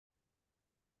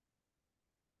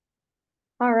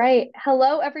All right.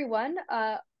 Hello, everyone.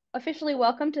 Officially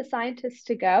welcome to Scientists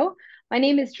to Go. My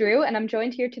name is Drew, and I'm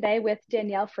joined here today with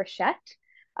Danielle Frechette.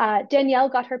 Danielle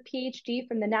got her PhD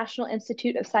from the National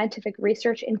Institute of Scientific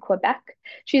Research in Quebec.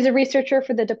 She's a researcher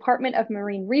for the Department of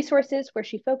Marine Resources, where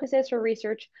she focuses her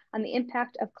research on the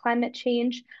impact of climate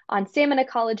change on salmon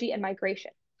ecology and migration.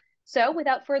 So,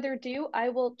 without further ado, I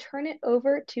will turn it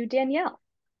over to Danielle.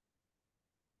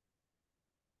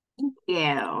 Thank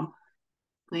you.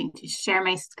 I'm going to share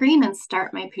my screen and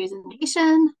start my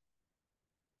presentation.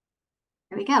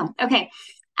 There we go. Okay.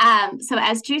 So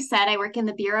as Drew said, I work in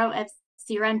the Bureau of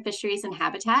Sea Run Fisheries and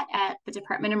Habitat at the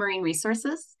Department of Marine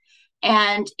Resources.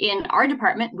 And in our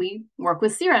department, we work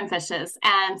with sea run fishes.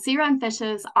 And sea run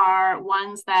fishes are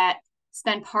ones that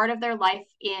spend part of their life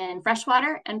in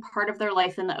freshwater and part of their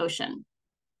life in the ocean.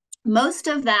 Most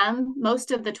of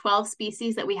the 12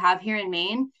 species that we have here in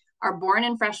Maine are born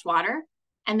in freshwater,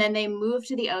 and then they move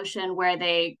to the ocean where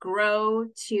they grow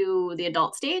to the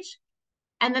adult stage,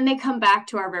 and then they come back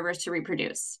to our rivers to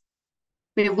reproduce.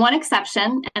 We have one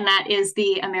exception, and that is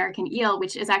the American eel,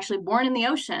 which is actually born in the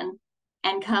ocean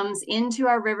and comes into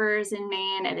our rivers in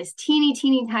Maine at this teeny,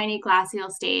 teeny, tiny glacial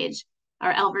stage,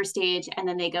 our Elver stage, and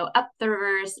then they go up the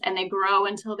rivers and they grow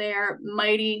until they're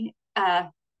mighty,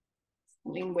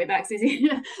 lean way back, Susie,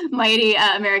 mighty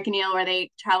American eel, where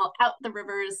they travel out the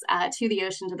rivers to the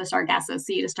ocean, to the Sargasso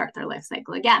Sea to start their life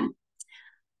cycle again.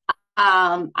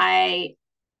 I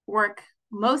work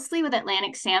mostly with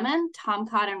Atlantic salmon,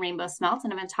 tomcod, and rainbow smelt,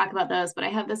 and I'm going to talk about those, but I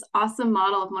have this awesome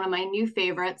model of one of my new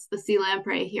favorites, the sea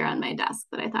lamprey, here on my desk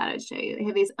that I thought I'd show you. They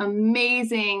have these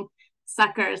amazing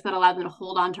suckers that allow them to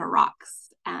hold onto rocks,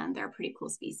 and they're a pretty cool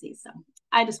species. So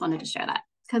I just wanted to share that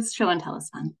because show and tell is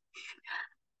fun.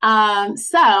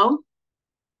 So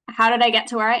how did I get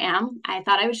to where I am? I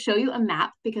thought I would show you a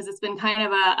map because it's been kind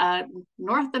of a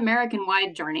North American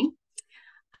wide journey.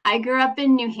 I grew up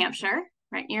in New Hampshire,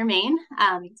 right near Maine,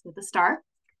 with a star.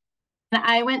 And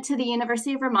I went to the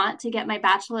University of Vermont to get my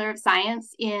Bachelor of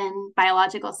Science in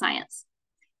Biological Science.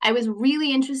 I was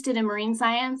really interested in marine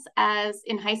science as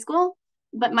in high school,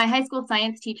 but my high school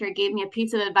science teacher gave me a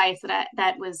piece of advice that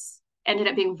ended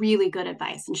up being really good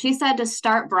advice. And she said to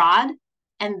start broad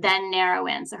and then narrow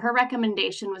in. So her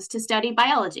recommendation was to study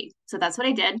biology. So that's what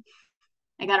I did.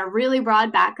 I got a really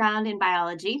broad background in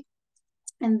biology.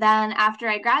 And then after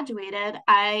I graduated,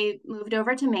 I moved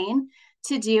over to Maine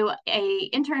to do an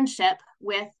internship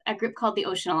with a group called the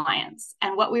Ocean Alliance.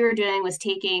 And what we were doing was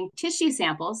taking tissue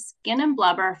samples, skin and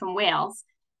blubber from whales,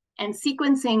 and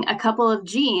sequencing a couple of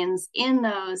genes in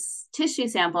those tissue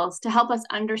samples to help us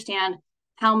understand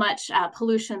how much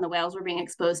pollution the whales were being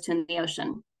exposed to in the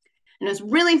ocean. And it was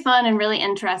really fun and really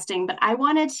interesting, but I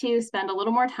wanted to spend a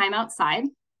little more time outside.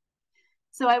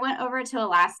 So I went over to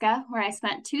Alaska, where I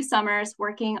spent 2 summers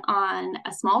working on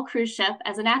a small cruise ship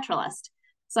as a naturalist.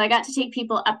 So I got to take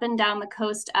people up and down the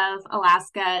coast of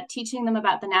Alaska, teaching them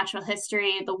about the natural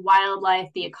history, the wildlife,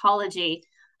 the ecology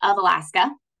of Alaska.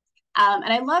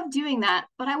 And I loved doing that,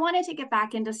 but I wanted to get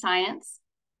back into science.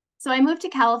 So I moved to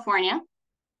California,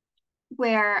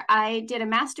 where I did a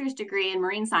master's degree in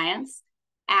marine science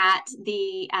at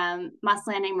the Moss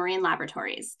Landing Marine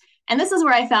Laboratories. And this is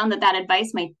where I found that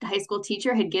advice my high school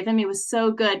teacher had given me was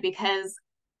so good, because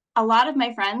a lot of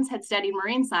my friends had studied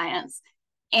marine science.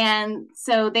 And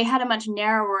so they had a much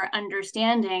narrower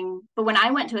understanding. But when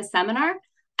I went to a seminar,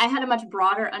 I had a much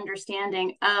broader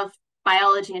understanding of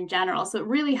biology in general. So it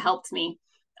really helped me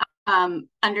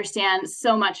understand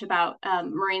so much about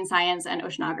marine science and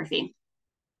oceanography.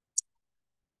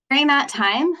 During that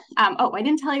time, I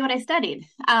didn't tell you what I studied.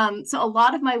 So a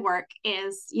lot of my work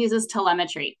uses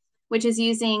telemetry, which is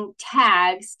using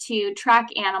tags to track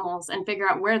animals and figure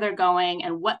out where they're going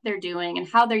and what they're doing and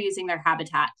how they're using their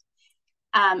habitat.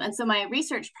 And so my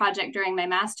research project during my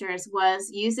master's was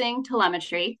using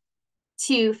telemetry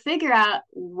to figure out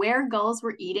where gulls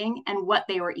were eating and what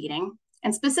they were eating,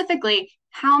 and specifically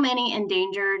how many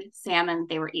endangered salmon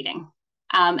they were eating.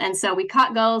 And so we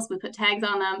caught gulls, we put tags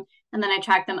on them, and then I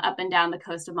tracked them up and down the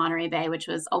coast of Monterey Bay, which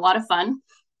was a lot of fun.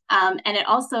 And it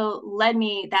also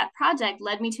that project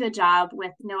led me to a job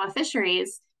with NOAA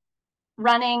Fisheries,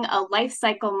 running a life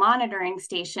cycle monitoring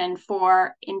station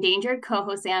for endangered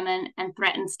coho salmon and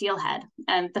threatened steelhead.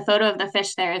 And the photo of the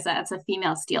fish there it's a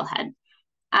female steelhead.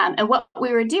 And what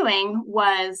we were doing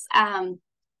was trying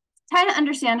to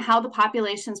understand how the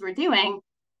populations were doing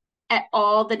at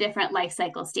all the different life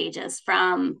cycle stages,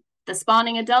 from the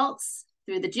spawning adults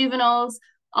through the juveniles,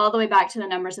 all the way back to the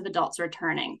numbers of adults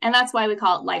returning. And that's why we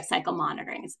call it life cycle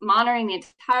monitoring. It's monitoring the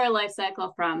entire life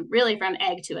cycle from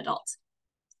egg to adult.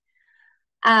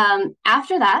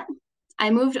 After that, I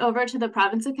moved over to the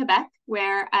province of Quebec,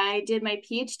 where I did my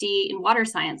PhD in water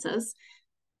sciences,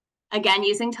 again,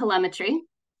 using telemetry.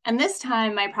 And this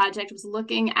time, my project was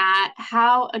looking at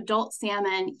how adult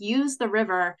salmon use the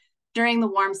river during the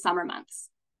warm summer months.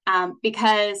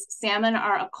 Because salmon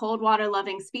are a cold water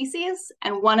loving species,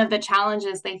 and one of the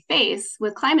challenges they face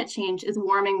with climate change is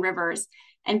warming rivers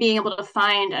and being able to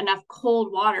find enough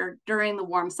cold water during the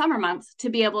warm summer months to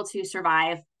be able to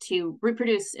survive, to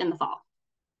reproduce in the fall.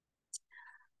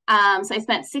 So I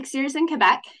spent 6 years in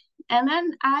Quebec, and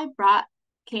then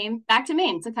came back to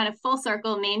Maine. So kind of full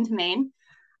circle, Maine to Maine,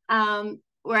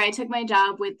 where I took my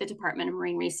job with the Department of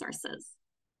Marine Resources.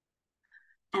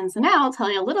 And so now I'll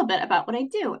tell you a little bit about what I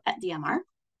do at DMR.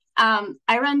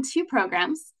 I run 2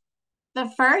 programs. The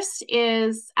first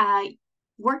is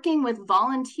working with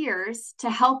volunteers to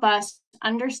help us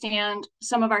understand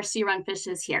some of our sea run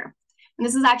fishes here. And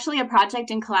this is actually a project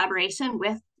in collaboration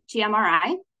with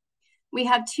GMRI. We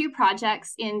have 2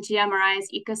 projects in GMRI's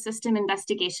Ecosystem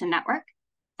Investigation Network,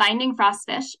 Finding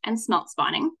Frostfish and Smelt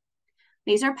Spawning.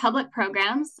 These are public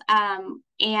programs,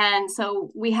 and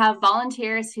so we have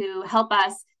volunteers who help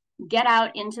us get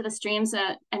out into the streams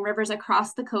and rivers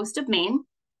across the coast of Maine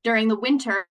during the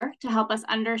winter to help us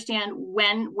understand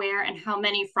when, where, and how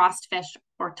many frostfish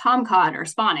or tomcod are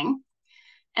spawning.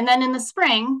 And then in the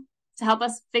spring, to help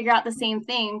us figure out the same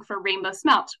thing for rainbow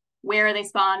smelt. Where are they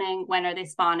spawning? When are they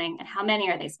spawning? And how many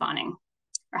are they spawning?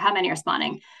 Or how many are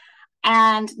spawning?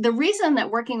 And the reason that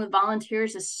working with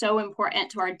volunteers is so important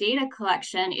to our data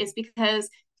collection is because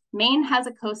Maine has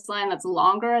a coastline that's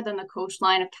longer than the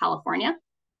coastline of California.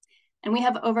 And we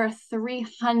have over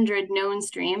 300 known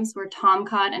streams where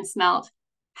tomcod and smelt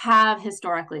have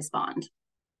historically spawned.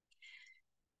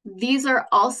 These are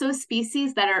also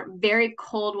species that are very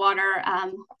cold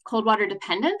water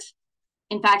dependent.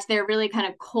 In fact, they're really kind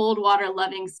of cold water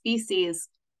loving species,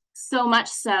 so much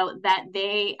so that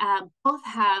they both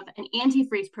have an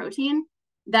antifreeze protein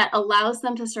that allows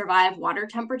them to survive water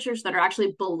temperatures that are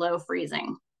actually below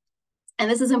freezing. And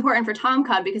this is important for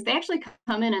tomcod because they actually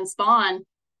come in and spawn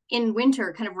in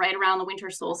winter, kind of right around the winter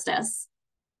solstice.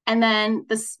 And then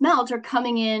the smelt are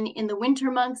coming in the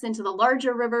winter months into the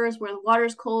larger rivers where the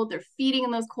water's cold. They're feeding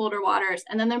in those colder waters,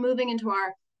 and then they're moving into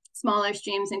our smaller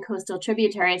streams and coastal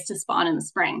tributaries to spawn in the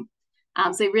spring.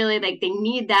 So really, they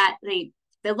need that. They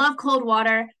love cold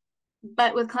water,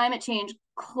 but with climate change,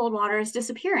 cold water is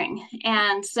disappearing.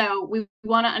 And so we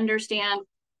want to understand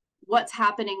what's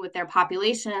happening with their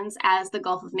populations as the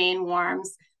Gulf of Maine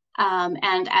warms,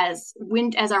 and as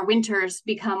our winters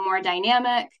become more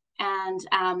dynamic, and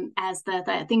as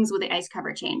the things with the ice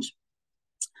cover change.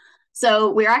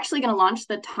 So we're actually going to launch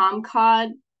the tomcod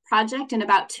project in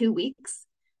about 2 weeks.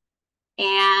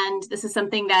 And this is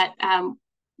something that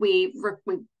we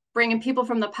bring in people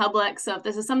from the public. So if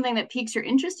this is something that piques your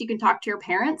interest, you can talk to your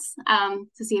parents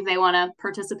to see if they want to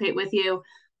participate with you.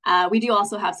 We do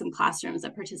also have some classrooms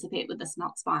that participate with the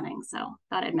smelt spawning. So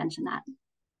thought I'd mention that.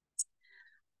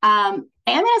 I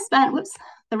am going to spend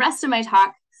the rest of my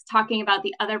talk talking about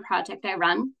the other project I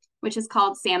run, which is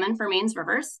called Salmon for Maine's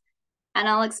Rivers. And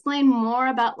I'll explain more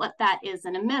about what that is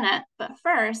in a minute. But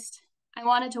first, I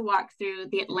wanted to walk through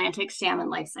the Atlantic salmon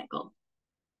life cycle.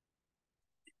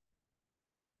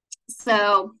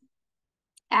 So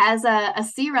as a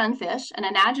sea run fish, an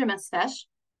anadromous fish,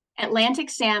 Atlantic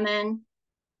salmon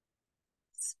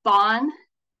spawn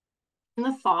in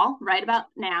the fall, right about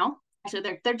now.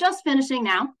 Actually, they're just finishing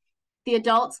now. The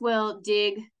adults will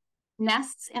dig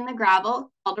nests in the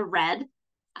gravel called a red.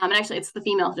 And actually, it's the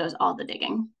female who does all the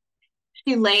digging.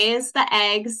 She lays the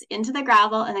eggs into the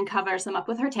gravel and then covers them up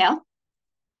with her tail.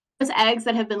 Those eggs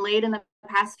that have been laid in the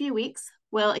past few weeks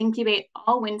will incubate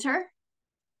all winter.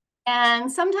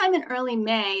 And sometime in early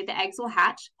May, the eggs will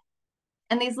hatch.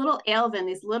 And these little alevin,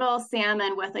 these little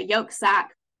salmon with a yolk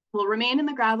sac, will remain in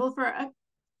the gravel for a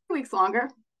few weeks longer.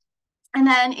 And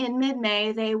then in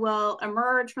mid-May, they will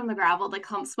emerge from the gravel. They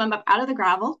swim up out of the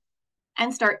gravel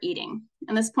and start eating.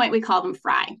 At this point, we call them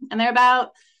fry. And they're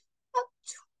about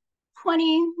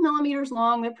 20 millimeters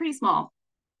long. They're pretty small.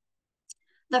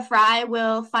 The fry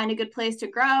will find a good place to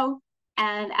grow.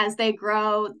 And as they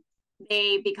grow,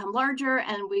 they become larger,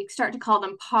 and we start to call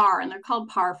them par. And they're called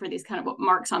par for these kind of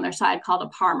marks on their side called a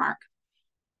par mark.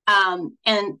 And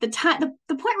the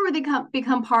point where they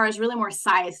become par is really more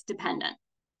size dependent.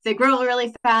 If they grow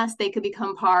really fast, they could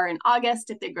become par in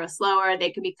August. If they grow slower, they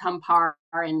could become par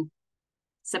in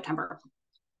September.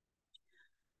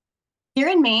 Here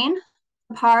in Maine,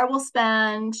 par will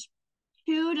spend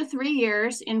 2 to 3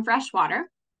 years in freshwater.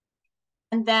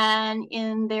 And then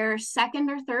in their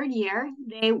second or third year,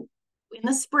 in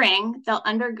the spring, they'll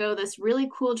undergo this really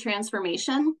cool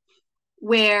transformation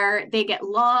where they get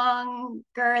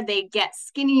longer, they get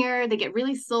skinnier, they get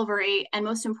really silvery, and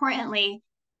most importantly,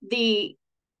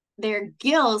 their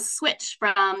gills switch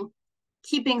from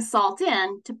keeping salt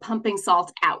in to pumping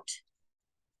salt out.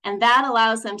 And that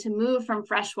allows them to move from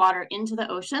fresh water into the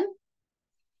ocean.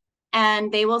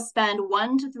 And they will spend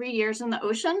 1 to 3 years in the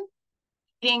ocean,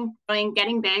 eating, growing,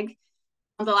 getting big.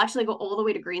 They'll actually go all the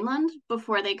way to Greenland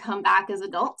before they come back as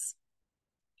adults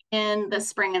in the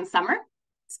spring and summer,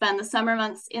 spend the summer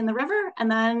months in the river, and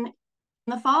then in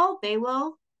the fall, they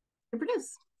will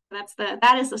reproduce.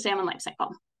 That is the salmon life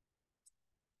cycle.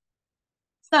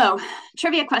 So,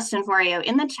 trivia question for you.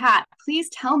 In the chat, please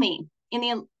tell me, in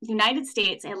the United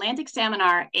States, Atlantic salmon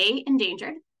are A,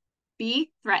 endangered, B,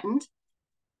 threatened,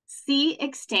 C,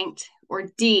 extinct, or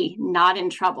D, not in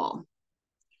trouble?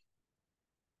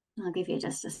 I'll give you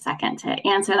just a second to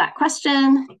answer that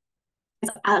question.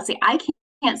 Let's see, I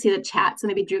can't see the chat, so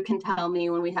maybe Drew can tell me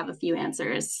when we have a few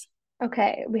answers.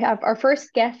 Okay, we have our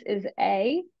first guess is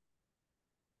A.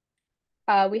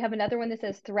 We have another one that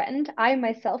says threatened. I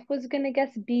myself was going to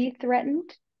guess B,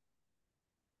 threatened.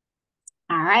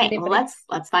 All right, well,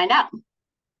 let's find out.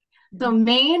 So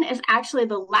Maine is actually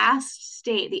the last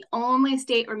state, the only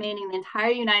state remaining in the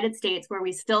entire United States where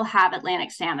we still have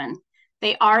Atlantic salmon.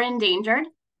 They are endangered,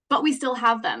 but we still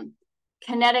have them.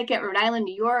 Connecticut, Rhode Island,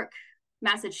 New York,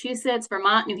 Massachusetts,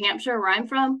 Vermont, New Hampshire, where I'm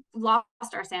from, lost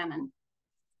our salmon.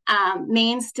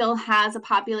 Maine still has a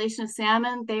population of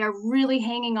salmon. They are really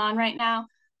hanging on right now,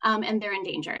 and they're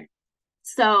endangered.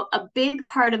 So a big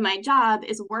part of my job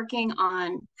is working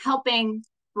on helping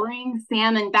bring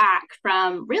salmon back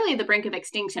from really the brink of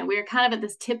extinction. We're kind of at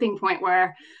this tipping point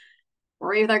where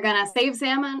we're either going to save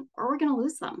salmon or we're going to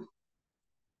lose them.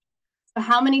 So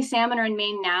how many salmon are in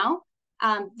Maine now?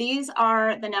 These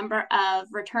are the number of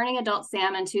returning adult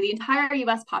salmon to the entire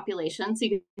US population. So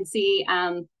you can see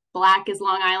black is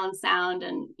Long Island Sound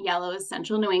and yellow is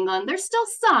Central New England. There's still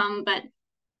some, but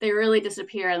they really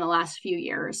disappear in the last few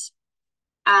years.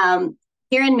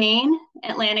 Here in Maine,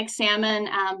 Atlantic salmon,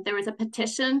 there was a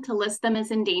petition to list them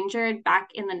as endangered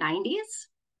back in the 90s.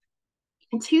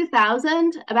 In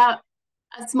 2000, about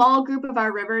a small group of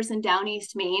our rivers in down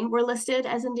east Maine were listed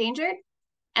as endangered.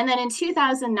 And then in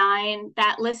 2009,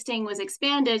 that listing was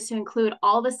expanded to include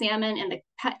all the salmon in the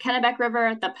Kennebec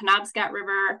River, the Penobscot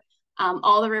River,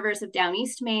 all the rivers of down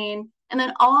east Maine, and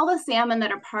then all the salmon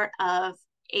that are part of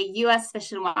a U.S.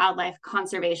 Fish and Wildlife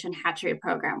Conservation Hatchery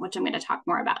Program, which I'm going to talk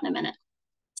more about in a minute.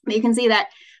 But you can see that,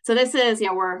 so this is,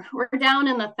 we're down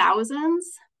in the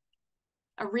thousands.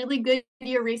 A really good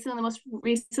year recently, the most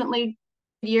recently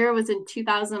year was in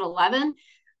 2011.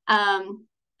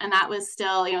 And that was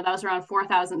still, that was around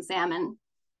 4,000 salmon.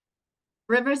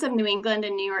 Rivers of New England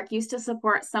and New York used to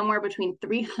support somewhere between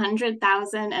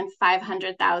 300,000 and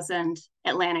 500,000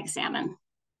 Atlantic salmon.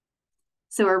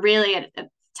 So we're really at a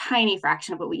tiny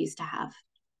fraction of what we used to have.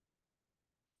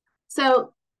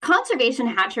 So conservation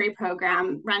hatchery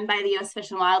program run by the U.S.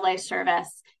 Fish and Wildlife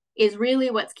Service is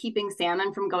really what's keeping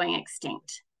salmon from going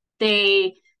extinct.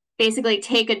 They basically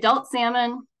take adult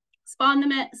salmon, spawn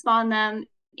them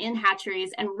in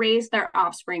hatcheries and raise their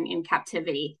offspring in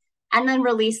captivity, and then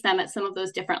release them at some of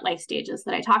those different life stages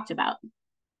that I talked about.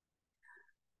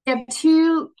 We have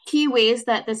two key ways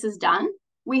that this is done.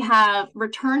 We have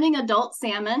returning adult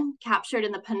salmon captured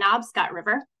in the Penobscot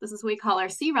River. This is what we call our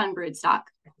sea-run broodstock.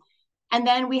 And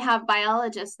then we have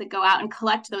biologists that go out and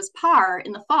collect those parr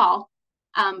in the fall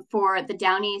for the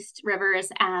down east rivers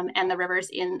and the rivers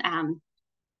in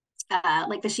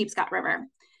like the Sheepscot River.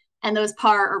 And those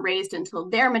parr are raised until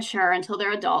they're mature, until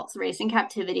they're adults, raised in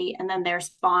captivity, and then they're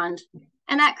spawned.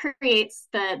 And that creates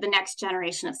the next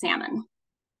generation of salmon.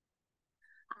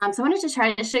 So I wanted to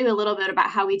try to show you a little bit about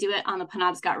how we do it on the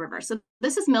Penobscot River. So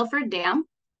this is Milford Dam.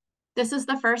 This is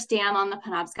the first dam on the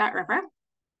Penobscot River.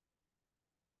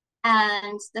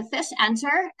 And the fish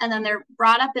enter, and then they're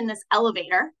brought up in this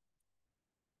elevator.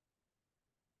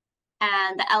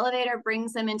 And the elevator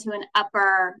brings them into an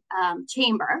upper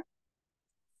chamber.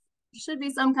 Should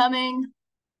be some coming.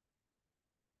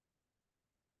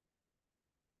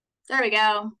 There we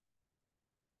go.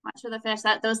 Watch for the fish.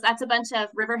 That's a bunch of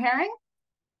river herring.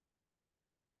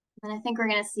 And I think we're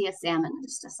going to see a salmon in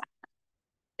just a second.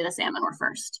 The salmon were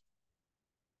first.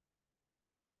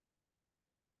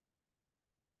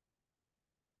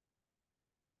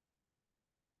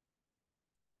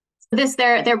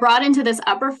 They're brought into this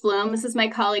upper flume. This is my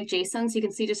colleague Jason, so you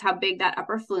can see just how big that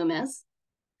upper flume is.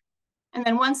 And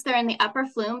then once they're in the upper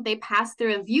flume, they pass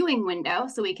through a viewing window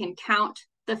so we can count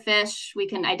the fish, we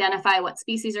can identify what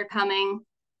species are coming.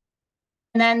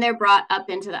 And then they're brought up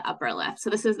into the upper lift. So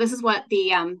this is what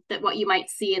what you might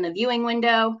see in the viewing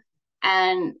window.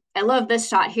 And I love this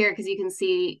shot here because you can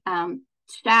see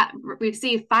we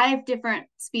see 5 different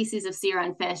species of sea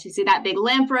run fish. You see that big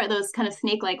lamprey, those kind of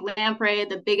snake-like lamprey.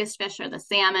 The biggest fish are the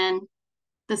salmon.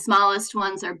 The smallest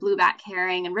ones are blueback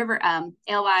herring and river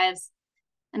alewives.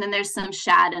 And then there's some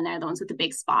shad in there, the ones with the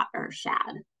big spot are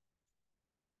shad.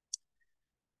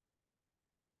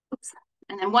 Oops.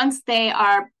 And then once they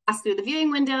are passed through the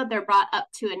viewing window, they're brought up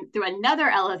through another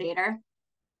elevator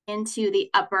into the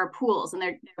upper pools.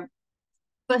 And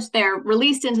they're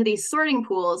released into these sorting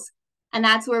pools. And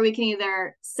that's where we can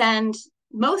either send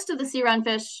most of the sea run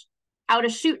fish out a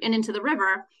chute and into the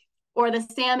river, or the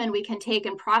salmon we can take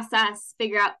and process,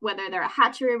 figure out whether they're a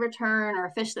hatchery return or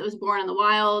a fish that was born in the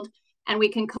wild, and we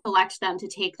can collect them to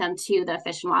take them to the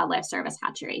Fish and Wildlife Service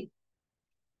hatchery.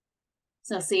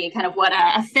 So see kind of what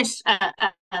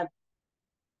a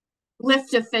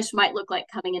lift of fish might look like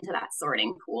coming into that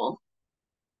sorting pool.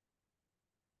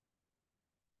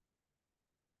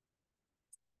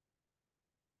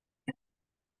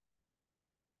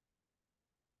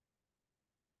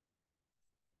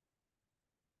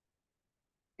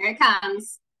 Here it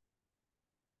comes.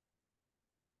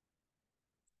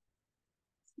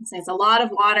 So it's a lot of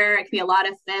water. It can be a lot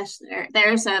of fish.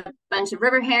 There's a bunch of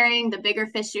river herring. The bigger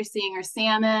fish you're seeing are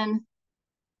salmon.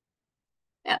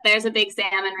 Yep, there's a big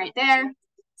salmon right there.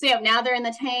 So yeah, now they're in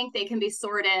the tank. They can be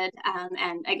sorted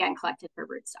and again collected for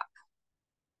broodstock.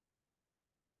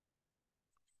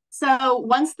 So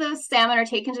once the salmon are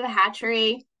taken to the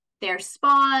hatchery, they're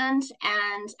spawned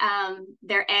and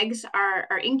their eggs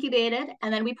are incubated,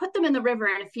 and then we put them in the river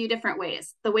in a few different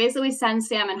ways. The ways that we send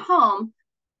salmon home,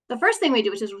 the first thing we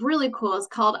do, which is really cool, is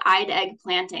called eyed egg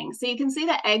planting. So you can see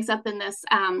the eggs up in this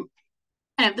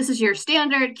this is your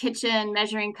standard kitchen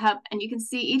measuring cup, and you can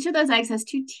see each of those eggs has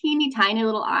 2 teeny tiny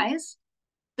little eyes.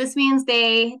 This means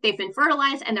they've been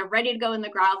fertilized and they're ready to go in the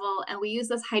gravel, and we use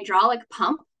this hydraulic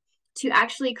pump to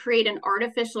actually create an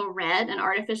artificial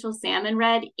salmon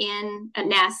red in a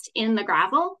nest in the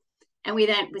gravel. And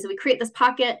we create this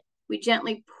pocket, we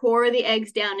gently pour the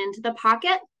eggs down into the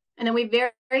pocket, and then we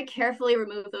very, very carefully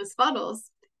remove those funnels.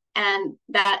 And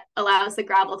that allows the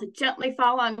gravel to gently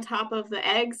fall on top of the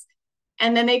eggs.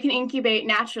 And then they can incubate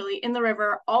naturally in the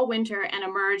river all winter and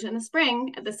emerge in the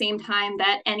spring at the same time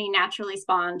that any naturally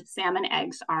spawned salmon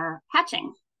eggs are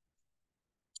hatching.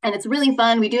 And it's really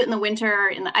fun. We do it in the winter,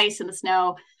 in the ice and the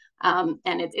snow, and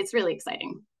it's really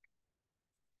exciting.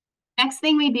 Next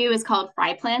thing we do is called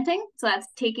fry planting. So that's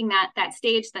taking that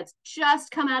stage that's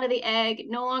just come out of the egg, it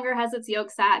no longer has its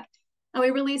yolk sac, and we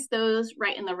release those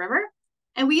right in the river.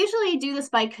 And we usually do this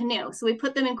by canoe. So we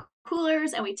put them in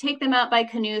coolers and we take them out by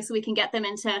canoe so we can get them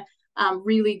into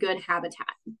really good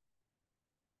habitat.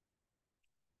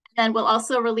 Then we'll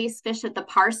also release fish at the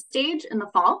par stage in the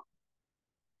fall.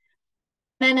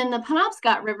 Then in the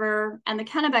Penobscot River and the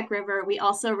Kennebec River, we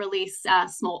also release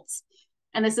smolts.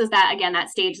 And this is that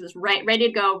stage that's ready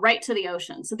to go right to the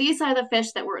ocean. So these are the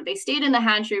fish that they stayed in the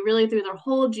hatchery really through their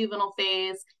whole juvenile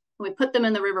phase. And we put them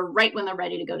in the river right when they're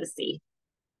ready to go to sea.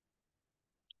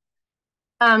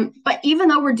 But even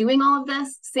though we're doing all of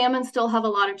this, salmon still have a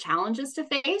lot of challenges to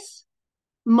face.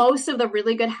 Most of the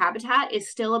really good habitat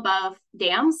is still above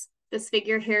dams. This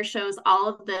figure here shows all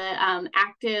of the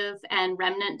active and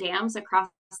remnant dams across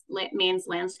Maine's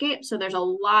landscape. So there's a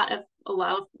lot of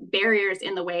barriers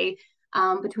in the way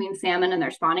between salmon and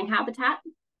their spawning habitat.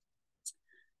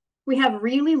 We have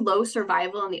really low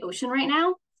survival in the ocean right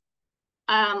now.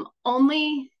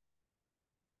 Only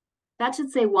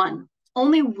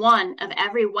one of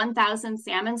every 1,000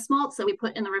 salmon smolts that we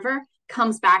put in the river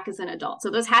comes back as an adult. So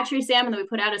those hatchery salmon that we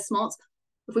put out as smolts,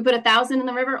 if we put 1,000 in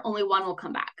the river, only 1 will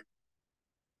come back.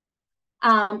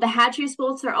 The hatchery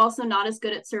smolts are also not as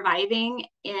good at surviving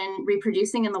in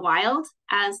reproducing in the wild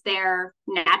as they're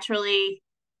naturally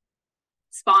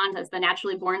spawned as the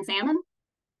naturally born salmon.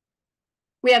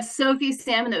 We have so few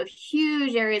salmon that have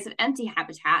huge areas of empty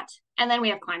habitat, and then we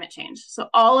have climate change. So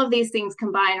all of these things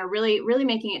combined are really, really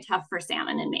making it tough for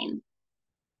salmon in Maine.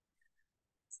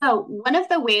 So one of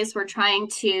the ways we're trying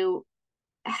to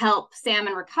help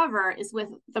salmon recover is with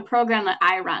the program that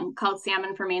I run called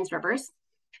Salmon for Maine's Rivers.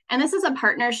 And this is a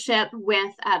partnership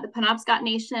with the Penobscot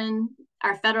Nation,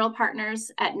 our federal partners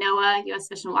at NOAA, U.S.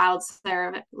 Fish and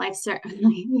Wildlife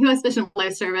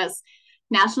Service,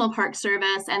 National Park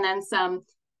Service, and then some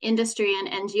industry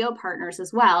and NGO partners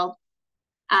as well,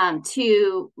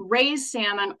 to raise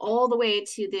salmon all the way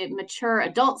to the mature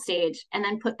adult stage and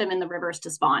then put them in the rivers to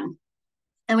spawn.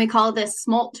 And we call this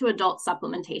smolt to adult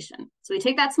supplementation. So we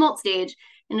take that smolt stage,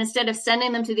 and instead of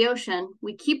sending them to the ocean,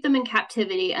 we keep them in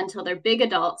captivity until they're big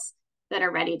adults that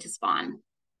are ready to spawn.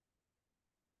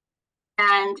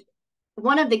 And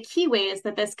one of the key ways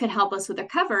that this could help us with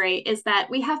recovery is that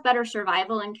we have better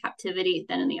survival in captivity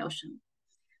than in the ocean.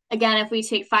 Again, if we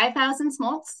take 5,000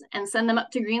 smolts and send them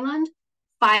up to Greenland,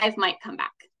 5 might come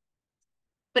back.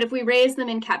 But if we raise them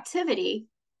in captivity,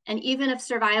 and even if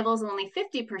survival is only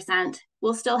 50%,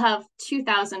 we'll still have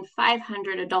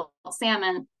 2,500 adult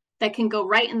salmon that can go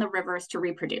right in the rivers to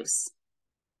reproduce.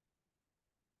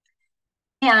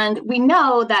 And we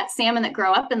know that salmon that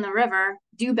grow up in the river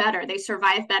do better. They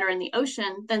survive better in the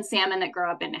ocean than salmon that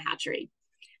grow up in a hatchery.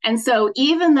 And so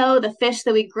even though the fish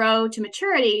that we grow to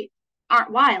maturity aren't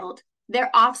wild,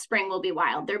 their offspring will be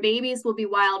wild. Their babies will be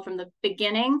wild from the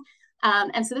beginning.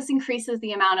 And so this increases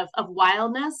the amount of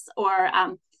wildness or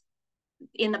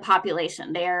in the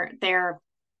population. They're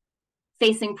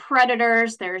facing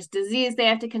predators. There's disease they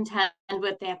have to contend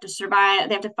with. They have to survive.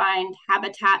 They have to find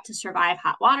habitat to survive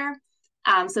hot water.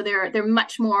 So they're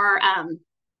much more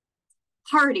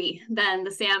hardy than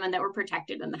the salmon that were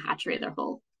protected in the hatchery their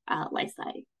whole life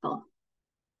cycle.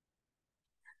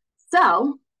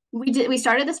 So we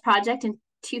started this project in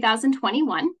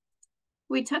 2021.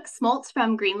 We took smolts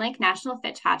from Green Lake National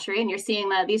Fish Hatchery, and you're seeing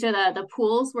these are the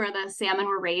pools where the salmon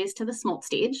were raised to the smolt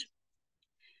stage.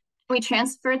 We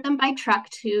transferred them by truck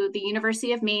to the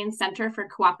University of Maine Center for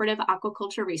Cooperative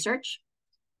Aquaculture Research.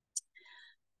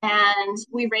 And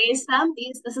we raised them.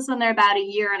 This is when they're about a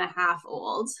year and a half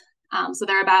old. So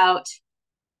they're about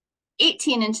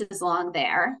 18 inches long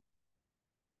there.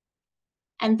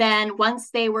 And then once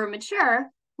they were mature,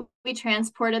 we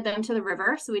transported them to the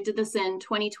river. So we did this in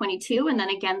 2022. And then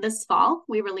again this fall,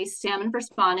 we released salmon for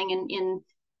spawning in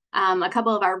a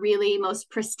couple of our really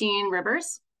most pristine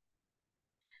rivers.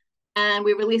 And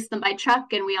we released them by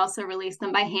truck, and we also released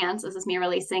them by hand. So this is me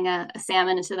releasing a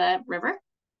salmon into the river.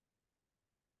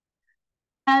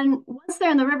 And once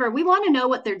they're in the river, we want to know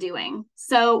what they're doing.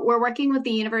 So we're working with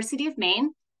the University of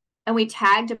Maine, and we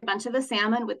tagged a bunch of the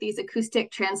salmon with these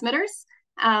acoustic transmitters.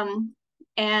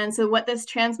 And so what this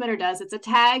transmitter does, it's a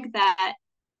tag that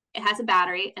it has a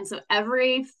battery. And so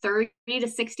every 30 to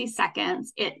 60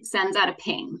 seconds, it sends out a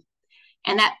ping.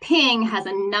 And that ping has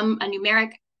a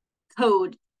numeric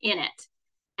code in it.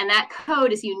 And that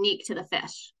code is unique to the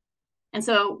fish. And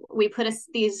so we put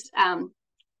these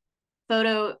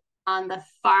photo on the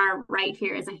far right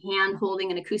here is a hand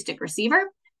holding an acoustic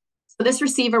receiver. So this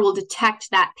receiver will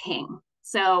detect that ping.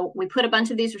 So we put a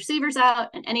bunch of these receivers out,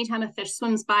 and anytime a fish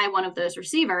swims by one of those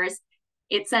receivers,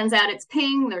 it sends out its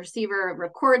ping, the receiver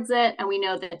records it, and we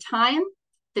know the time,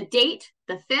 the date,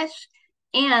 the fish,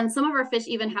 and some of our fish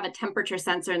even have a temperature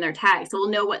sensor in their tag. So we'll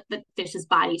know what the fish's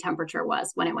body temperature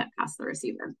was when it went past the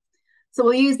receiver. So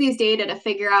we'll use these data to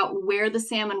figure out where the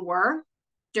salmon were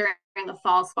during the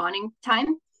fall spawning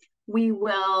time. We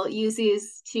will use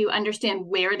these to understand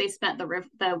where they spent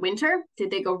the winter.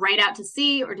 Did they go right out to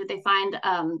sea, or did they find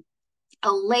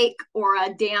a lake or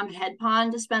a dam head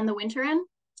pond to spend the winter in?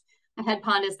 A head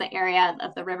pond is the area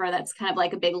of the river that's kind of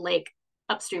like a big lake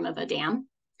upstream of a dam.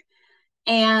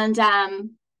 And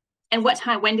what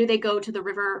time, when do they go to the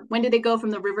river? When do they go from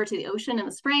the river to the ocean in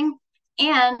the spring?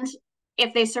 And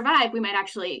if they survive, we might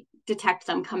actually detect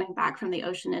them coming back from the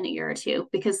ocean in a year or two,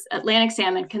 because Atlantic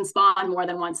salmon can spawn more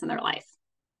than once in their life.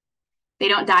 They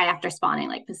don't die after spawning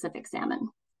like Pacific salmon.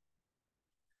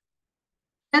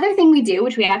 Another thing we do,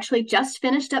 which we actually just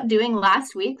finished up doing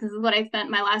last week, this is what I spent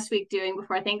my last week doing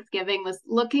before Thanksgiving, was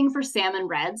looking for salmon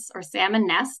redds or salmon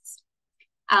nests.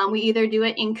 We either do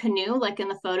it in canoe, like in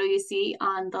the photo you see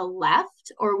on the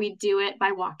left, or we do it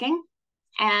by walking.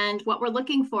 And what we're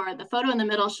looking for, the photo in the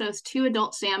middle shows 2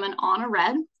 adult salmon on a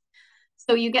redd.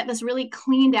 So you get this really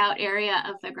cleaned out area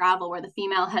of the gravel where the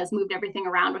female has moved everything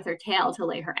around with her tail to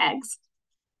lay her eggs.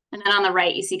 And then on the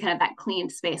right, you see kind of that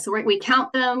cleaned space. So we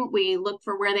count them, we look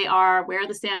for where they are, where are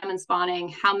the salmon spawning,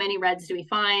 how many redds do we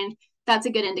find? That's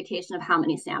a good indication of how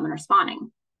many salmon are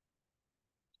spawning.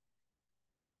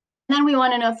 And then we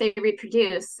want to know if they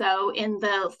reproduce. So in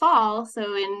the fall,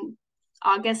 so in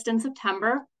August and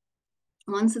September,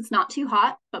 once it's not too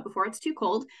hot, but before it's too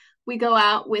cold, we go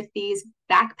out with these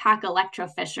backpack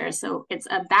electrofishers. So it's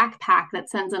a backpack that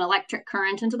sends an electric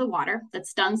current into the water that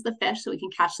stuns the fish so we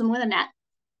can catch them with a net.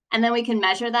 And then we can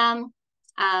measure them.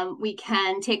 We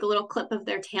can take a little clip of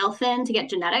their tail fin to get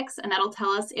genetics, and that'll tell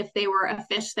us if they were a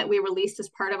fish that we released as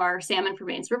part of our Salmon for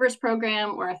Maine's Rivers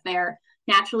program, or if they're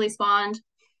naturally spawned.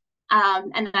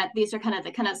 And that these are kind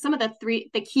of some of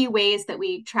the key ways that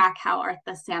we track how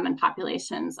the salmon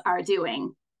populations are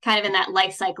doing, kind of in that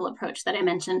life cycle approach that I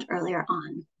mentioned earlier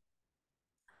on.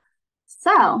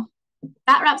 So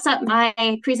that wraps up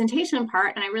my presentation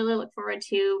part, and I really look forward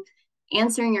to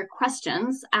answering your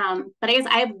questions. But I guess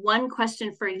I have one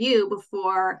question for you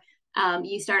before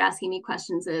you start asking me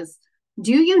questions is,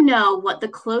 do you know what the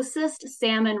closest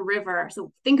salmon river,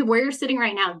 so think of where you're sitting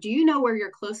right now, do you know where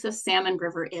your closest salmon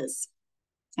river is?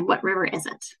 And what river is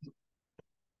it?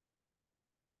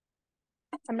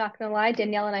 I'm not going to lie,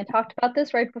 Danielle and I talked about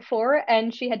this right before,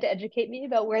 and she had to educate me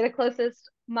about where the closest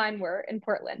mine were in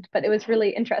Portland, but it was really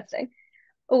interesting.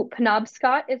 Oh,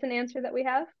 Penobscot is an answer that we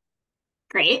have.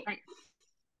 Great. Nice.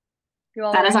 You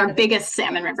all That are is ahead our of the biggest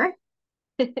salmon river.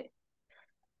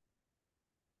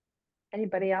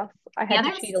 Anybody else? I The had to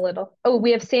others? cheat a little. Oh,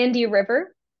 we have Sandy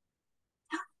River.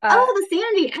 Oh, the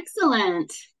Sandy,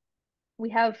 excellent. We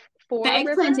have The Four egg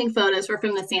River. planting photos were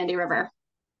from the Sandy River.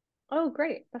 Oh,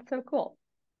 great. That's so cool.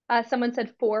 Someone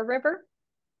said Four River,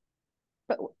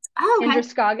 but Oh, okay.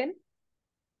 Androscoggin.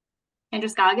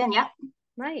 Androscoggin, yep.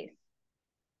 Nice.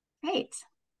 Great.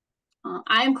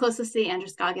 I am closest to the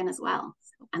Androscoggin as well.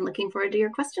 So I'm looking forward to your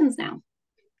questions now.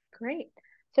 Great.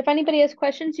 So if anybody has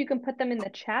questions, you can put them in the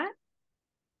chat.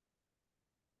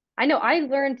 I know I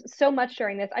learned so much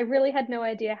during this. I really had no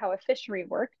idea how a fishery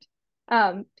worked.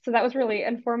 So that was really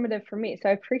informative for me. So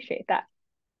I appreciate that.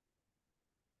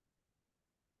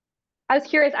 I was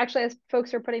curious, actually, as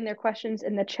folks are putting their questions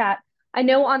in the chat, I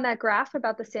know on that graph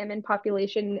about the salmon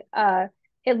population,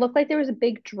 it looked like there was a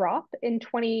big drop in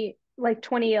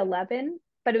 2011,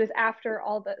 but it was after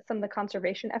some of the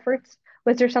conservation efforts.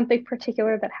 Was there something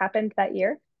particular that happened that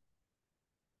year?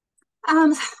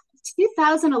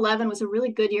 2011 was a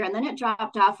really good year, and then it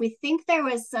dropped off. We think there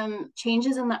was some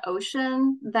changes in the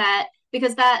ocean that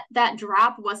because that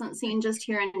drop wasn't seen just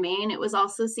here in Maine, it was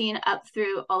also seen up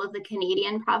through all of the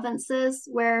Canadian provinces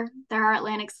where there are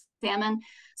Atlantic salmon.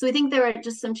 So we think there were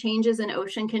just some changes in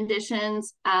ocean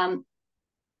conditions,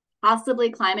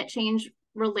 possibly climate change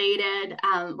related.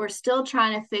 We're still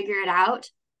trying to figure it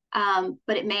out,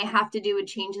 but it may have to do with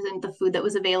changes in the food that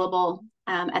was available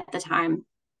at the time.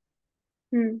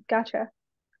 Gotcha.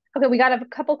 Okay, we got a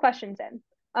couple questions in.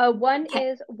 One Okay.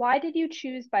 is, why did you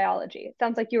choose biology? It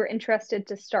sounds like you were interested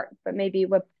to start, but maybe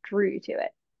what drew you to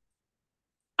it?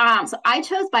 So I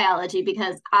chose biology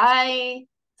because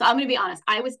so I'm going to be honest,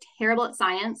 I was terrible at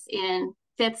science in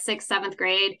fifth, sixth, seventh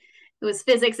grade. It was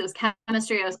physics, it was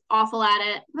chemistry. I was awful at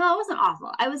it. No, it wasn't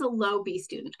awful. I was a low B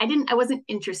student. I wasn't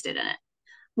interested in it.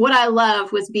 What I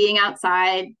loved was being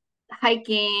outside,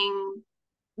 hiking,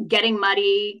 getting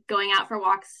muddy, going out for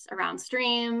walks around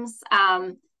streams.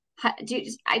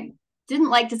 I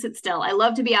didn't like to sit still. I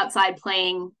love to be outside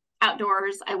playing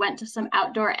outdoors. I went to some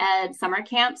outdoor ed summer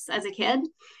camps as a kid.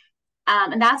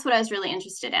 And that's what I was really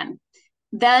interested in.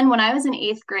 Then when I was in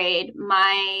eighth grade,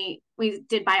 we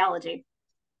did biology.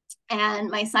 And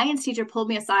my science teacher pulled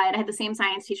me aside. I had the same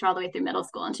science teacher all the way through middle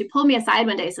school. And she pulled me aside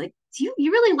one day. She's like, you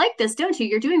really like this, don't you?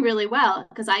 You're doing really well.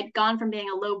 Because I'd gone from being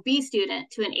a low B student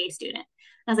to an A student.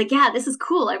 And I was like, yeah, this is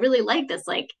cool. I really like this.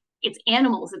 Like, it's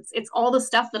animals. It's all the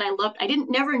stuff that I loved.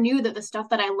 Never knew that the stuff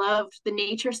that I loved, the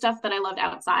nature stuff that I loved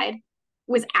outside,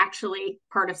 was actually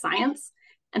part of science.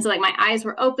 And so like my eyes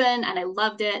were open and I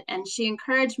loved it. And she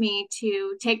encouraged me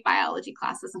to take biology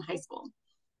classes in high school.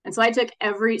 And so I took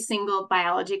every single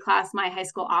biology class my high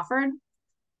school offered.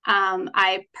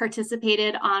 I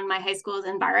participated on my high school's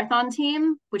Envirothon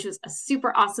team, which was a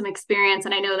super awesome experience.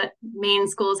 And I know that Maine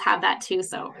schools have that too.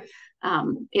 So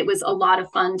it was a lot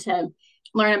of fun to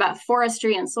learn about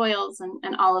forestry and soils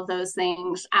and all of those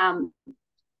things. So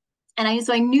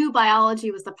I knew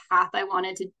biology was the path I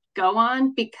wanted to go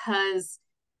on because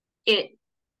it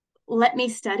let me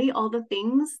study all the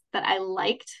things that I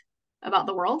liked about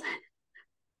the world.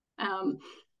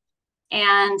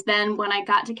 And then when I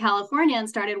got to California and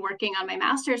started working on my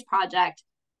master's project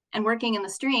and working in the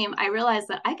stream, I realized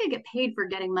that I could get paid for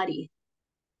getting muddy.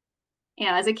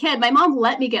 As a kid, my mom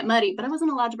let me get muddy, but I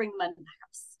wasn't allowed to bring the mud in the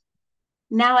house.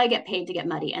 Now I get paid to get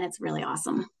muddy, and it's really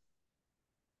awesome.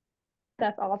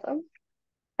 That's awesome.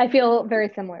 I feel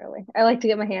very similarly. I like to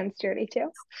get my hands dirty too.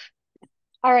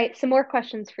 All right, some more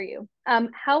questions for you.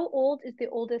 How old is the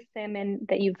oldest salmon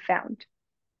that you've found?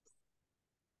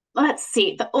 Let's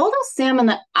see. The oldest salmon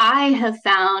that I have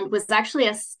found was actually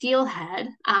a steelhead,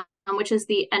 which is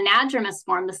the anadromous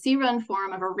form, the sea-run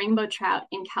form of a rainbow trout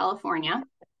in California.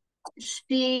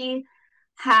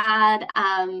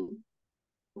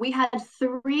 We had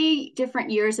 3 different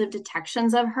years of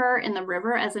detections of her in the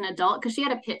river as an adult because she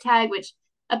had a pit tag, which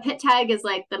a pit tag is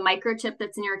like the microchip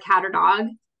that's in your cat or dog.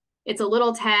 It's a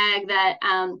little tag that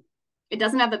it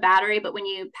doesn't have a battery, but when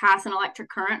you pass an electric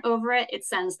current over it, it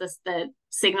sends the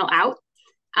signal out.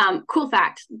 Cool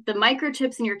fact, the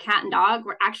microchips in your cat and dog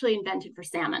were actually invented for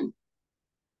salmon.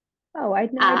 Oh, I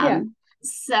had no idea.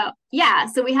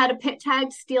 So we had a pit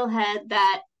tagged steelhead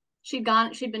that she'd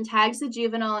been tagged as a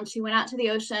juvenile, and she went out to the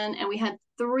ocean, and we had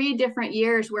 3 different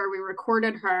years where we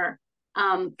recorded her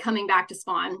coming back to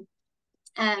spawn.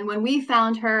 And when we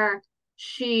found her,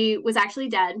 she was actually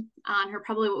dead on her,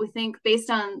 probably what we think, based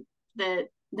on the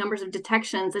numbers of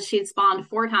detections, that she'd spawned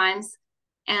 4 times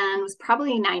and was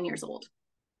probably 9 years old.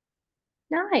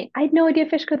 9. I had no idea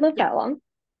fish could live Yeah. that long.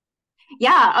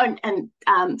 Yeah,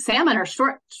 and salmon are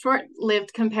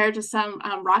short-lived compared to some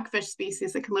rockfish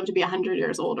species that can live to be 100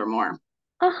 years old or more.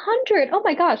 100. Oh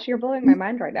my gosh, you're blowing my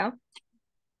mind right now.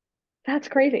 That's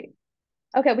crazy.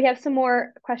 Okay, we have some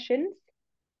more questions.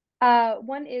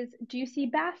 One is, do you see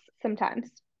bass sometimes?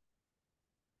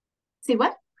 See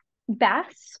what?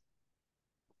 Bass.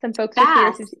 Some folks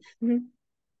are curious. Bass.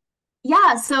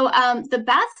 Yeah, so the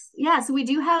bass, yeah, so we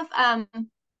do have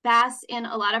bass in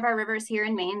a lot of our rivers here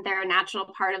in Maine. They're a natural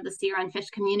part of the sea run fish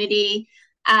community.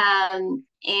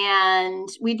 And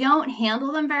we don't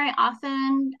handle them very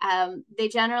often. They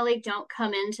generally don't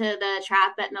come into the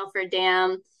trap at Milford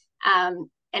Dam.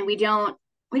 And we don't,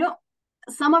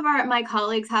 some of my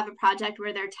colleagues have a project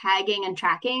where they're tagging and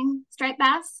tracking striped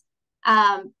bass.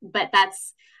 But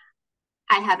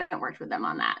I haven't worked with them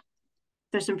on that.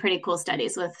 There's some pretty cool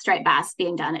studies with striped bass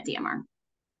being done at DMR.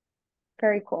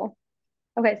 Very cool.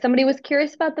 Okay, somebody was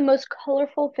curious about the most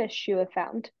colorful fish you have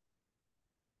found.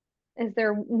 Is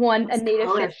there a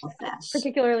native fish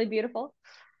particularly beautiful?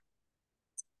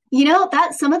 You know,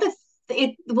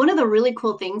 one of the really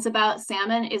cool things about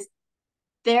salmon is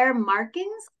their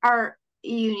markings are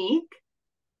unique,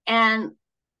 and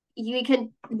you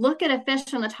can look at a fish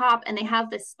from the top and they have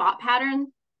this spot pattern,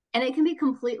 and it can be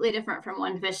completely different from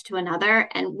one fish to another.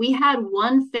 And we had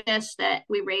one fish that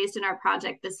we raised in our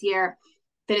project this year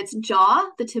that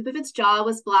the tip of its jaw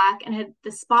was black, and had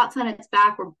the spots on its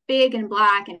back were big and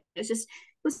black. And it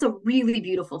was a really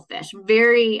beautiful fish,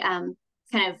 very kind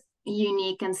of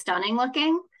unique and stunning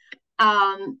looking.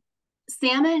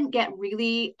 Salmon get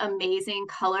really amazing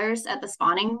colors at the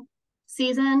spawning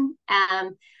season.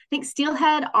 I think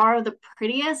steelhead are the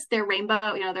prettiest. They're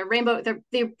rainbow,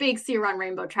 they're big sea run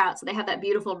rainbow trout. So they have that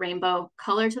beautiful rainbow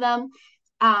color to them.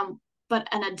 But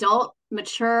an adult,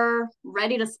 mature,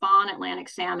 ready to spawn Atlantic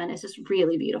salmon is just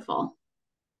really beautiful.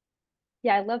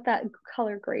 Yeah, I love that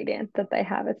color gradient that they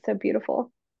have. It's so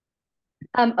beautiful.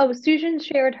 Susan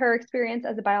shared her experience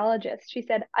as a biologist. She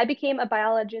said, I became a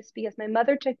biologist because my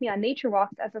mother took me on nature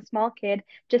walks as a small kid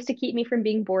just to keep me from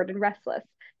being bored and restless.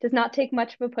 Does not take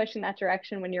much of a push in that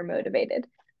direction when you're motivated.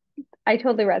 I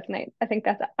totally resonate. I think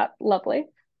that's lovely.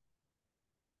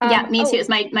 Yeah, me too.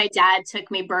 My dad took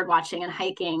me bird watching and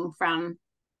hiking from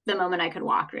the moment I could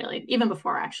walk, really, even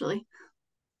before, actually.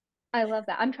 I love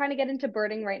that. I'm trying to get into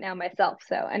birding right now myself,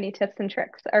 so any tips and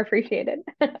tricks are appreciated.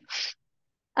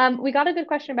 We got a good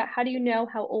question about how do you know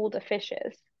how old a fish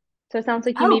is? So it sounds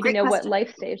like you maybe know what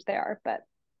life stage they are, but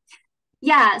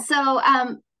yeah. So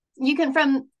you can,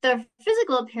 from the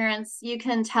physical appearance, you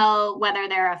can tell whether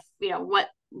they're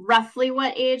roughly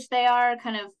what age they are.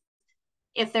 Kind of,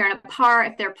 if they're par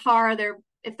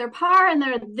and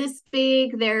they're this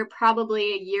big, they're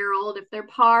probably a year old. If they're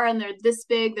par and they're this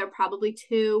big, they're probably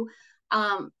 2.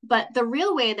 But the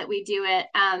real way that we do it,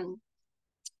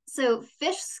 so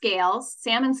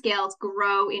salmon scales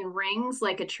grow in rings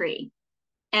like a tree.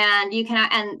 And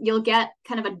you'll get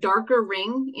kind of a darker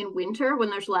ring in winter when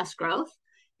there's less growth.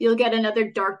 You'll get another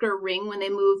darker ring when they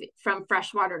move from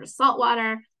freshwater to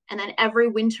saltwater. And then every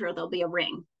winter there'll be a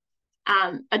ring,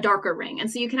 a darker ring. And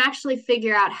so you can actually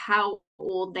figure out how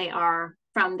old they are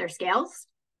from their scales.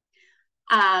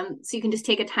 So you can just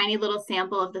take a tiny little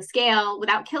sample of the scale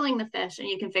without killing the fish, and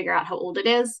you can figure out how old it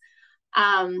is.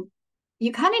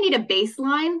 You kind of need a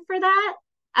baseline for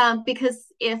that. Because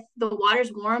if the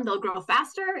water's warm, they'll grow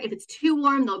faster. If it's too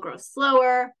warm, they'll grow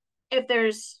slower. If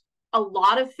there's a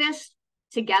lot of fish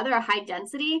together, a high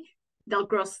density, they'll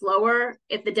grow slower.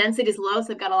 If the density is low, so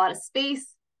they've got a lot of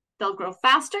space, they'll grow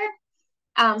faster.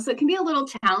 So it can be a little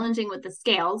challenging with the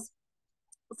scales.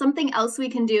 Something else we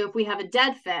can do if we have a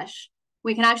dead fish,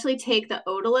 we can actually take the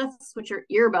otoliths, which are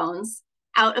ear bones,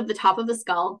 out of the top of the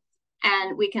skull,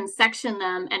 and we can section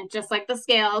them. And just like the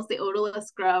scales, the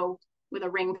otoliths grow with a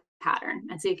ring pattern.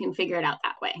 And so you can figure it out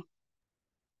that way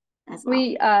as well.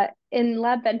 We, in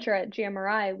Lab Venture at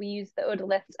GMRI, we use the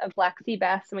otoliths of black sea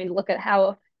bass, and we look at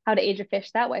how to age a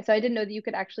fish that way. So I didn't know that you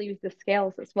could actually use the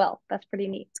scales as well. That's pretty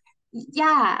neat.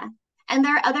 Yeah. And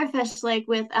there are other fish, like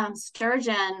with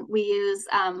sturgeon, we use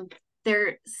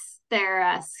their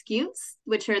scutes,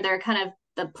 which are their kind of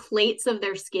the plates of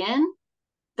their skin.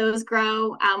 Those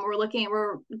grow.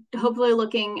 We're hopefully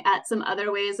looking at some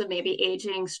other ways of maybe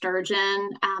aging sturgeon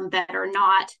that are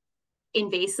not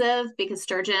invasive, because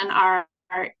sturgeon are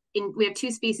we have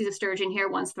two species of sturgeon here.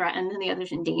 One's threatened and the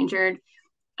other's endangered.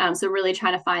 So really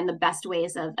trying to find the best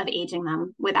ways of aging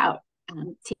them without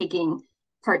taking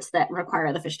parts that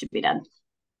require the fish to be dead.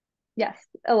 Yes,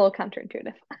 a little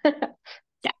counterintuitive.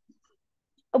 Yeah.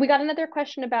 We got another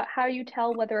question about how you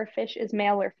tell whether a fish is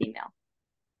male or female.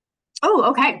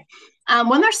 Oh, okay.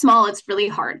 When they're small, it's really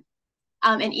hard.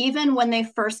 And even when they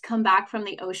first come back from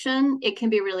the ocean, it can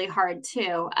be really hard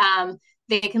too.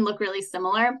 They can look really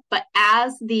similar, but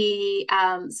as the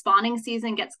spawning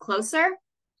season gets closer,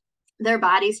 their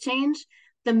bodies change.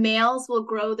 The males will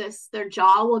grow their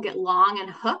jaw will get long and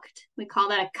hooked. We call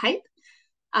that a kype.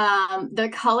 The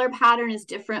color pattern is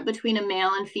different between a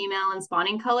male and female and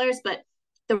spawning colors, but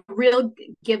the real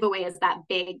giveaway is that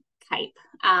big kype,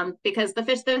 because the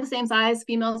fish, they're the same size.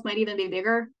 Females might even be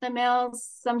bigger than males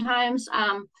sometimes.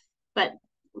 But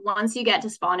once you get to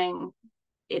spawning,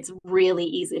 it's really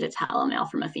easy to tell a male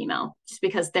from a female just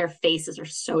because their faces are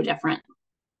so different.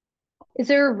 Is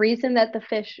there a reason that the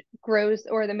fish grows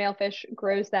or the male fish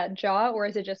grows that jaw, or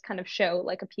is it just kind of show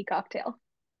like a peacock tail?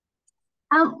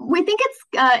 We think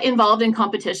it's involved in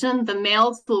competition. The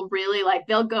males will really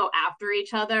they'll go after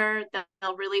each other.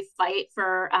 They'll really fight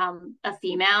for a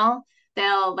female.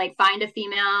 They'll find a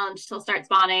female and she'll start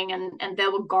spawning and they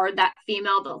will guard that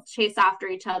female. They'll chase after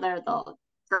each other. They'll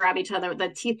grab each other. The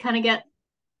teeth kind of get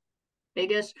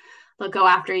biggish. They'll go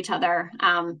after each other.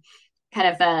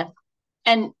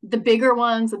 And the bigger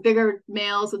ones, the bigger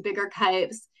males with bigger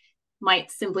kypes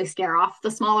might simply scare off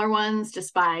the smaller ones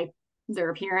just by their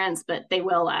appearance, but they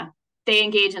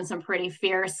engage in some pretty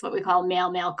fierce, what we call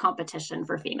male-male competition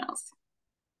for females.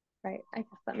 Right. I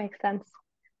guess that makes sense.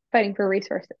 Fighting for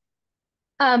resources.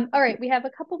 All right. We have a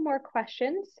couple more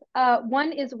questions.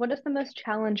 One is, what is the most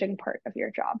challenging part of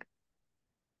your job?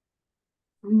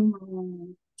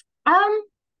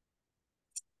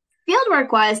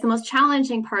 Fieldwork wise, the most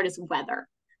challenging part is weather.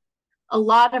 A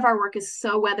lot of our work is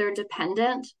so weather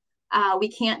dependent. We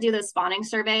can't do the spawning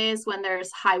surveys when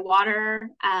there's high water.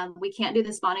 We can't do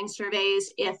the spawning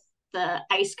surveys if the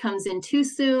ice comes in too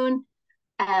soon.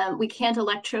 We can't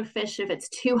electrofish if it's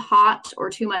too hot or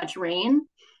too much rain.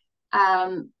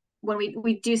 When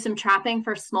we do some trapping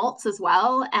for smolts as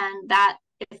well, and that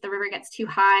if the river gets too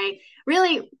high,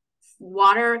 really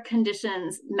water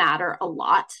conditions matter a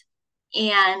lot.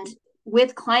 And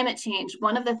with climate change,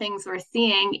 one of the things we're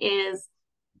seeing is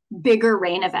bigger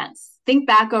rain events. Think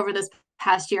back over this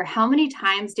past year, how many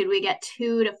times did we get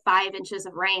 2 to 5 inches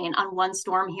of rain on one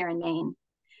storm here in Maine?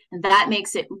 And that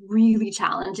makes it really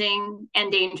challenging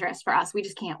and dangerous for us. We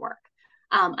just can't work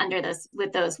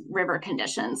with those river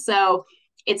conditions. So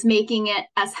it's making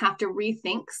us have to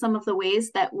rethink some of the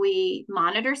ways that we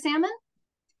monitor salmon.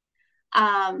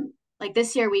 Like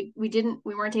this year, we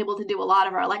weren't able to do a lot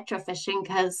of our electrofishing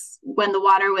because when the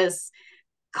water was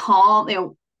calm, it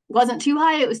wasn't too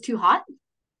high, it was too hot.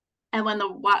 And when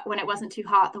it wasn't too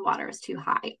hot, the water was too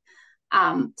high.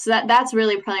 So that's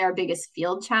really probably our biggest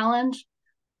field challenge.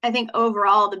 I think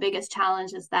overall, the biggest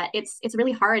challenge is that it's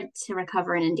really hard to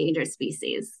recover an endangered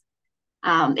species.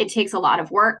 It takes a lot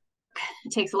of work.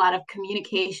 It takes a lot of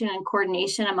communication and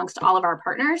coordination amongst all of our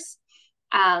partners.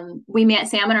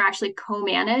 Salmon are actually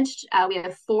co-managed. We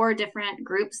have 4 different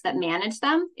groups that manage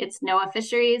them. It's NOAA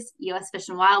Fisheries, U.S. Fish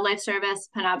and Wildlife Service,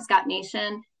 Penobscot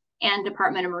Nation, and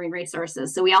Department of Marine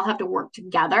Resources. So we all have to work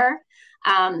together.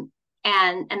 And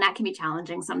that can be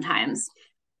challenging sometimes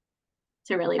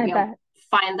to really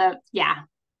find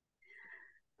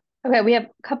Okay, we have a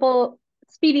couple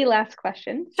speedy last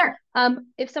questions. Sure.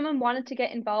 If someone wanted to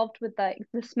get involved with the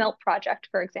smelt project,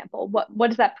 for example, what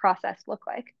does that process look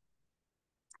like?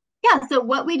 Yeah, so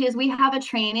what we do is we have a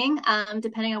training,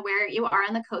 depending on where you are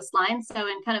on the coastline. So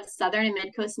in kind of southern and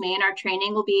mid-coast Maine, our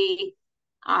training will be,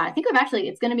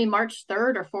 it's going to be March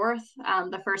 3rd or 4th,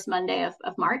 the first Monday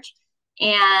of March.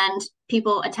 And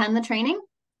people attend the training.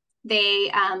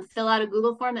 They fill out a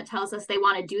Google form that tells us they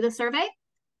want to do the survey.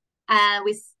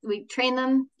 We train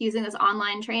them using this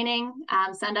online training,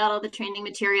 send out all the training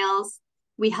materials.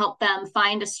 We help them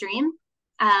find a stream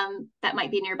that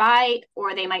might be nearby,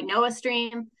 or they might know a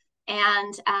stream.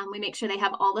 And we make sure they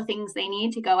have all the things they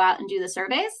need to go out and do the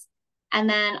surveys. And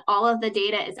then all of the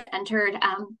data is entered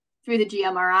through the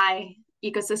GMRI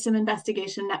Ecosystem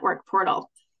Investigation Network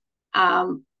portal.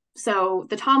 So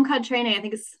the TomCud training, I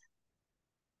think it's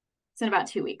in about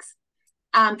 2 weeks.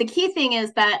 The key thing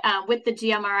is that with the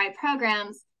GMRI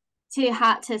programs,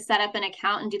 to set up an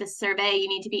account and do the survey, you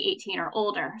need to be 18 or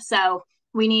older. So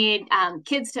we need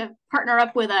kids to partner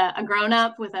up with a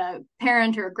grown-up, with a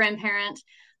parent or a grandparent.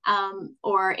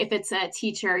 Or if it's a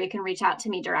teacher, you can reach out to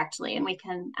me directly and we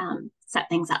can set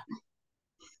things up.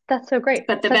 That's so great.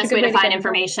 But the Such a best good way to way to find get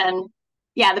involved. information,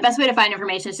 yeah, the best way to find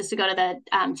information is just to go to the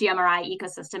GMRI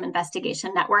Ecosystem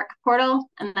Investigation Network portal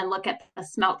and then look at the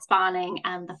smelt spawning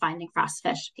and the Finding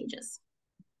Frostfish pages.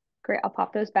 Great. I'll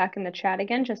pop those back in the chat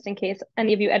again, just in case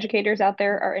any of you educators out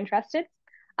there are interested.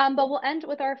 But we'll end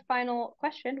with our final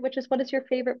question, which is, what is your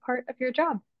favorite part of your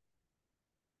job?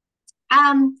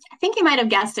 I think you might have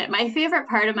guessed it. My favorite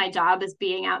part of my job is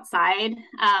being outside,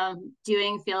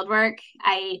 doing field work.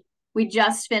 We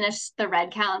just finished the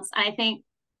red counts, and I think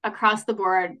across the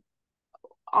board,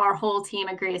 our whole team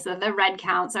agrees that the red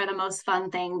counts are the most fun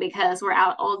thing because we're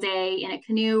out all day in a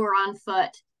canoe or on foot,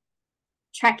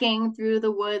 trekking through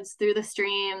the woods, through the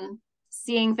stream,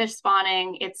 seeing fish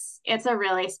spawning. It's a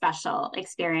really special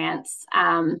experience.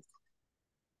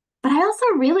 But I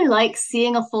also really like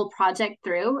seeing a full project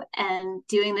through and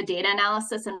doing the data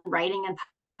analysis and writing and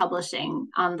publishing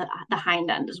on the hind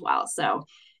end as well. So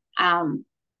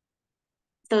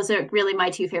those are really my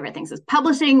two favorite things: is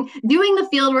publishing, doing the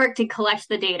field work to collect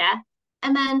the data,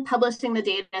 and then publishing the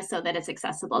data so that it's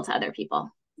accessible to other people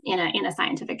in a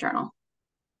scientific journal.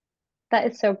 That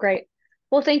is so great.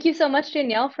 Well, thank you so much,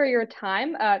 Danielle, for your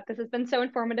time. This has been so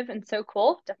informative and so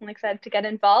cool. Definitely excited to get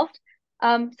involved.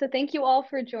 So thank you all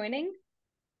for joining.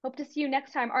 Hope to see you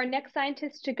next time. Our next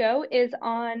Scientist to Go is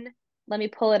on, let me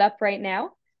pull it up right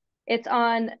now. It's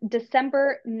on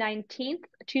December 19th,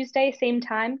 Tuesday, same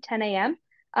time, 10 a.m.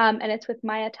 And it's with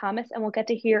Maya Thomas, and we'll get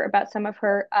to hear about some of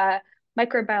her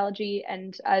microbiology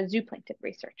and zooplankton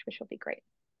research, which will be great.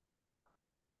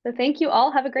 So thank you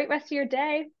all. Have a great rest of your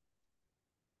day.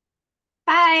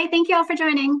 Bye. Thank you all for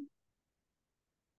joining.